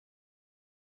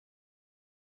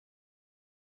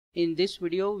In this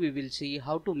video, we will see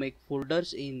how to make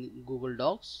folders in Google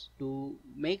Docs. To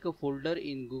make a folder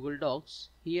in Google Docs,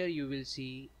 here you will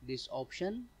see this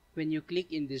option. When you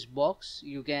click in this box,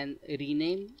 you can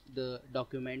rename the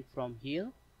document from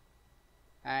here.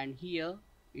 And here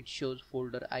it shows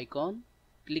folder icon.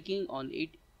 Clicking on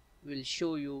it will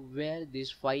show you where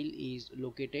this file is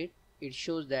located. It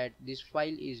shows that this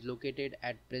file is located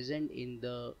at present in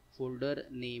the folder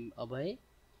name Abhay.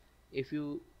 If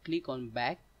you click on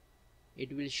back,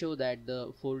 it will show that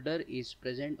the folder is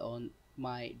present on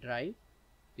my drive.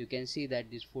 You can see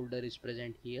that this folder is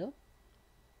present here.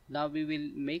 Now we will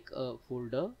make a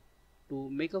folder. To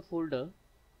make a folder,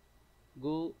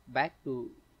 go back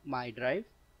to my drive,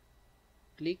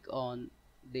 click on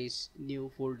this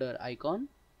new folder icon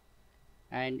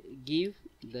and give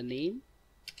the name,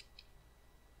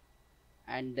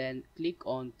 and then click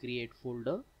on create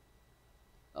folder.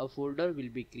 A folder will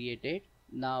be created.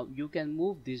 Now you can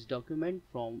move this document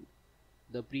from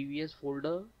the previous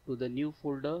folder to the new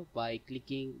folder by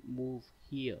clicking move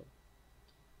here.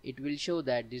 It will show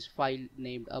that this file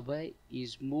named Abhay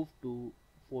is moved to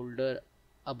folder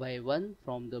Abhay1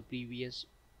 from the previous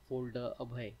folder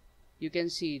Abhay. You can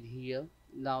see it here.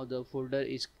 Now the folder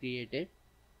is created,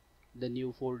 the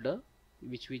new folder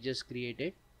which we just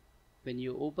created. When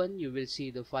you open, you will see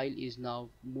the file is now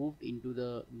moved into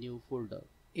the new folder.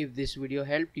 If this video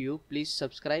helped you, please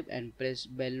subscribe and press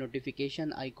bell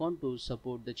notification icon to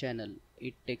support the channel.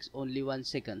 It takes only 1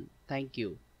 second. Thank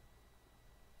you.